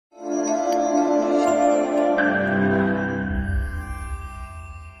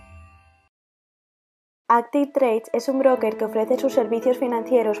ActivTrades es un broker que ofrece sus servicios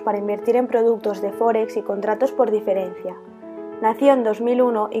financieros para invertir en productos de Forex y contratos por diferencia. Nació en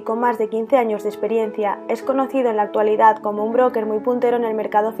 2001 y con más de 15 años de experiencia es conocido en la actualidad como un broker muy puntero en el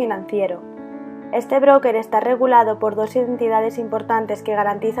mercado financiero. Este broker está regulado por dos entidades importantes que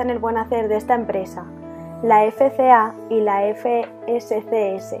garantizan el buen hacer de esta empresa, la FCA y la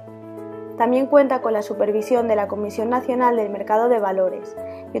FSCS. También cuenta con la supervisión de la Comisión Nacional del Mercado de Valores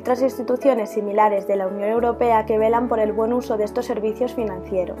y otras instituciones similares de la Unión Europea que velan por el buen uso de estos servicios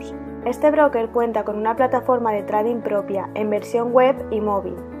financieros. Este broker cuenta con una plataforma de trading propia en versión web y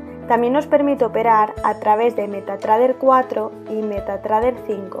móvil. También nos permite operar a través de MetaTrader 4 y MetaTrader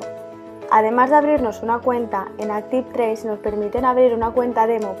 5. Además de abrirnos una cuenta, en ActivTrades nos permiten abrir una cuenta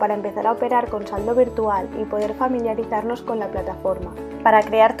demo para empezar a operar con saldo virtual y poder familiarizarnos con la plataforma. Para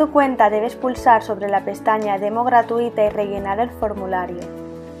crear tu cuenta debes pulsar sobre la pestaña Demo gratuita y rellenar el formulario.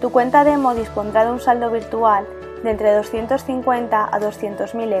 Tu cuenta demo dispondrá de un saldo virtual de entre 250 a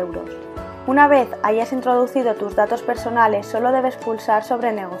 200.000 euros. Una vez hayas introducido tus datos personales, solo debes pulsar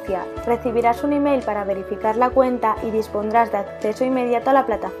sobre Negociar. Recibirás un email para verificar la cuenta y dispondrás de acceso inmediato a la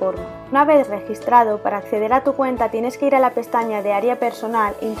plataforma. Una vez registrado, para acceder a tu cuenta tienes que ir a la pestaña de Área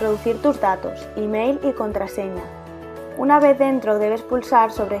Personal e introducir tus datos, email y contraseña. Una vez dentro debes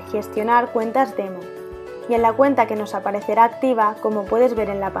pulsar sobre Gestionar cuentas demo. Y en la cuenta que nos aparecerá activa, como puedes ver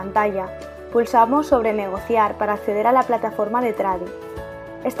en la pantalla, pulsamos sobre Negociar para acceder a la plataforma de trading.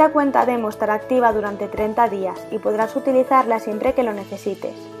 Esta cuenta demo estará activa durante 30 días y podrás utilizarla siempre que lo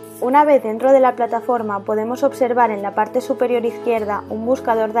necesites. Una vez dentro de la plataforma podemos observar en la parte superior izquierda un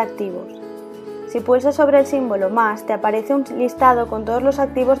buscador de activos. Si pulsas sobre el símbolo más te aparece un listado con todos los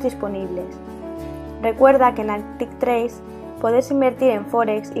activos disponibles. Recuerda que en ActivTrades puedes invertir en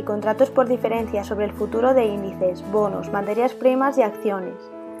Forex y contratos por diferencia sobre el futuro de índices, bonos, materias primas y acciones.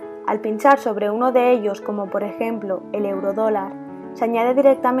 Al pinchar sobre uno de ellos, como por ejemplo el eurodólar, se añade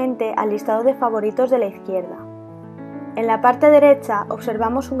directamente al listado de favoritos de la izquierda. En la parte derecha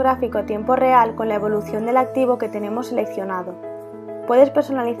observamos un gráfico a tiempo real con la evolución del activo que tenemos seleccionado. Puedes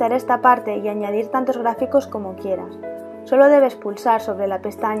personalizar esta parte y añadir tantos gráficos como quieras. Solo debes pulsar sobre la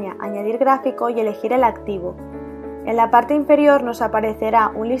pestaña Añadir gráfico y elegir el activo. En la parte inferior nos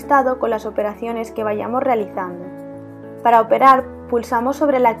aparecerá un listado con las operaciones que vayamos realizando. Para operar, pulsamos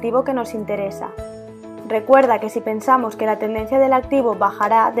sobre el activo que nos interesa. Recuerda que si pensamos que la tendencia del activo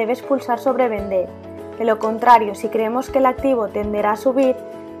bajará, debes pulsar sobre Vender. De lo contrario, si creemos que el activo tenderá a subir,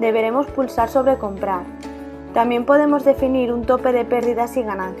 deberemos pulsar sobre Comprar. También podemos definir un tope de pérdidas y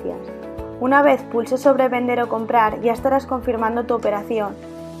ganancias. Una vez pulses sobre Vender o Comprar, ya estarás confirmando tu operación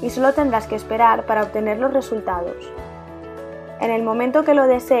y solo tendrás que esperar para obtener los resultados. En el momento que lo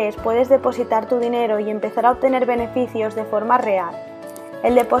desees, puedes depositar tu dinero y empezar a obtener beneficios de forma real.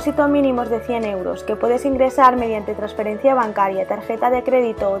 El depósito mínimo es de 100 euros, que puedes ingresar mediante transferencia bancaria, tarjeta de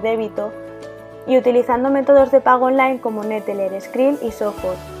crédito o débito y utilizando métodos de pago online como Neteller, Skrill y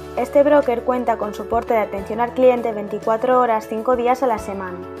Software. Este broker cuenta con soporte de atención al cliente 24 horas, 5 días a la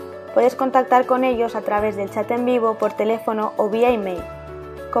semana. Puedes contactar con ellos a través del chat en vivo, por teléfono o vía email.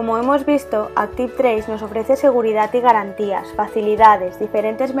 Como hemos visto, ActivTrades nos ofrece seguridad y garantías, facilidades,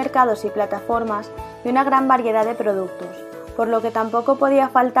 diferentes mercados y plataformas y una gran variedad de productos, por lo que tampoco podía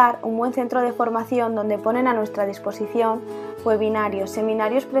faltar un buen centro de formación donde ponen a nuestra disposición webinarios,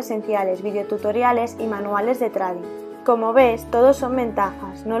 seminarios presenciales, videotutoriales y manuales de trading. Como ves, todos son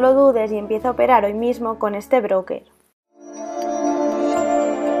ventajas, no lo dudes y empieza a operar hoy mismo con este broker.